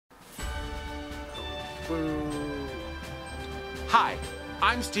Boo. Hi,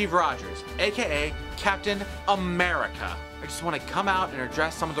 I'm Steve Rogers, aka Captain America. I just want to come out and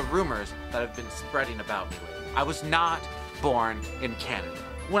address some of the rumors that have been spreading about me lately. I was not born in Canada.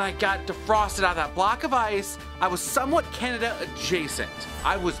 When I got defrosted out of that block of ice, I was somewhat Canada adjacent.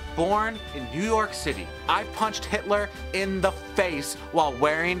 I was born in New York City. I punched Hitler in the face while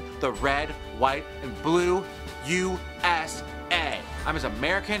wearing the red, white, and blue USA. I'm as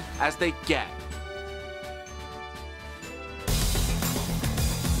American as they get.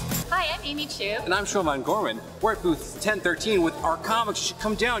 Hi, I'm Amy Chu. And I'm Shulman Gorman. We're at booth 1013 with our comics. You should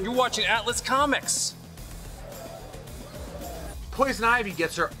come down. You're watching Atlas Comics. Poison Ivy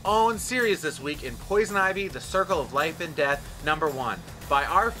gets her own series this week in Poison Ivy, The Circle of Life and Death, #1, by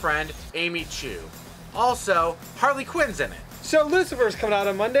our friend Amy Chu. Also, Harley Quinn's in it. So Lucifer's coming out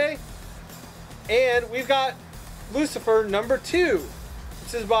on Monday, and we've got Lucifer #2.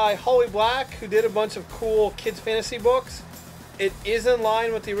 This is by Holly Black, who did a bunch of cool kids fantasy books. It is in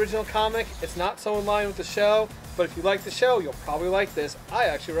line with the original comic. It's not so in line with the show, but if you like the show, you'll probably like this. I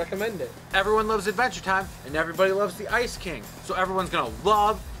actually recommend it. Everyone loves Adventure Time, and everybody loves the Ice King. So everyone's gonna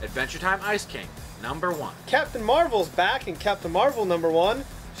love Adventure Time Ice King, #1. Captain Marvel's back in Captain Marvel #1.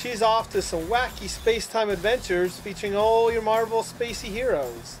 She's off to some wacky space-time adventures featuring all your Marvel spacey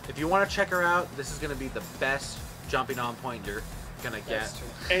heroes. If you want to check her out, this is gonna be the best jumping on point you're gonna get.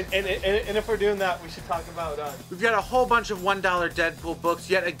 And if we're doing that, we should talk about We've got a whole bunch of $1 Deadpool books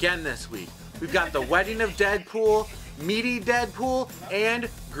yet again this week. We've got The Wedding of Deadpool, Meaty Deadpool, and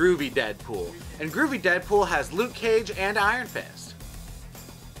Groovy Deadpool. And Groovy Deadpool has Luke Cage and Iron Fist.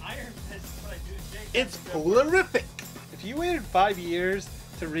 Iron Fist is what I do to Jake. It's poolerific. If you waited 5 years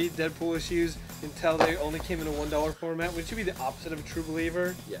to read Deadpool issues until they only came in a $1 format, wouldn't you be the opposite of a true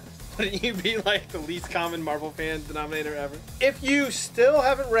believer? Yes. Wouldn't you be like the least common Marvel fan denominator ever? If you still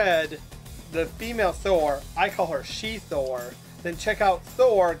haven't read the female Thor, I call her She-Thor, then check out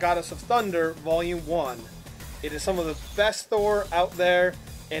Thor, Goddess of Thunder, Volume 1. It is some of the best Thor out there,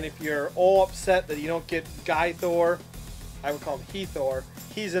 and if you're all upset that you don't get Guy Thor, I would call him He-Thor,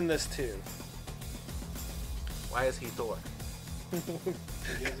 he's in this too. Why is he Thor?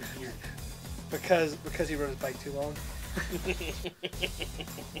 Because he rode his bike too long.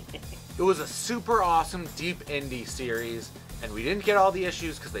 It was a super awesome deep indie series, and we didn't get all the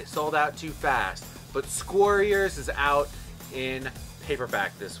issues because they sold out too fast. But Squarriors is out in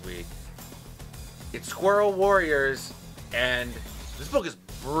paperback this week. It's Squirrel Warriors, and this book is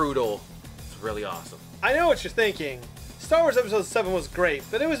brutal. It's really awesome. I know what you're thinking. Star Wars Episode 7 was great,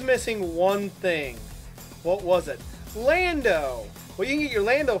 but it was missing one thing. What was it? Lando! Well, you can get your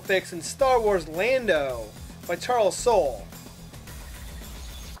Lando fix in Star Wars Lando by Charles Soule.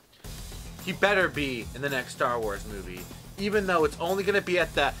 He better be in the next Star Wars movie, even though it's only going to be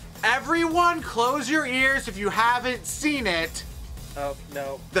at the everyone close your ears if you haven't seen it, Oh,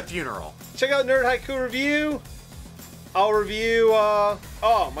 no. the funeral. Check out Nerd Haiku Review. I'll review,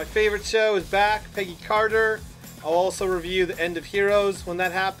 my favorite show is back, Peggy Carter. I'll also review The End of Heroes when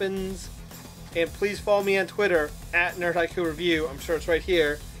that happens. And please follow me on Twitter, at Nerd Haiku Review. I'm sure it's right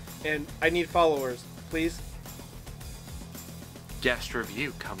here. And I need followers, please. Guest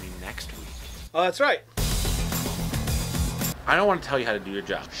review coming next week. Oh, that's right. I don't want to tell you how to do your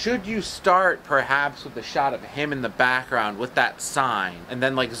job. Should you start perhaps with a shot of him in the background with that sign and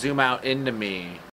then like zoom out into me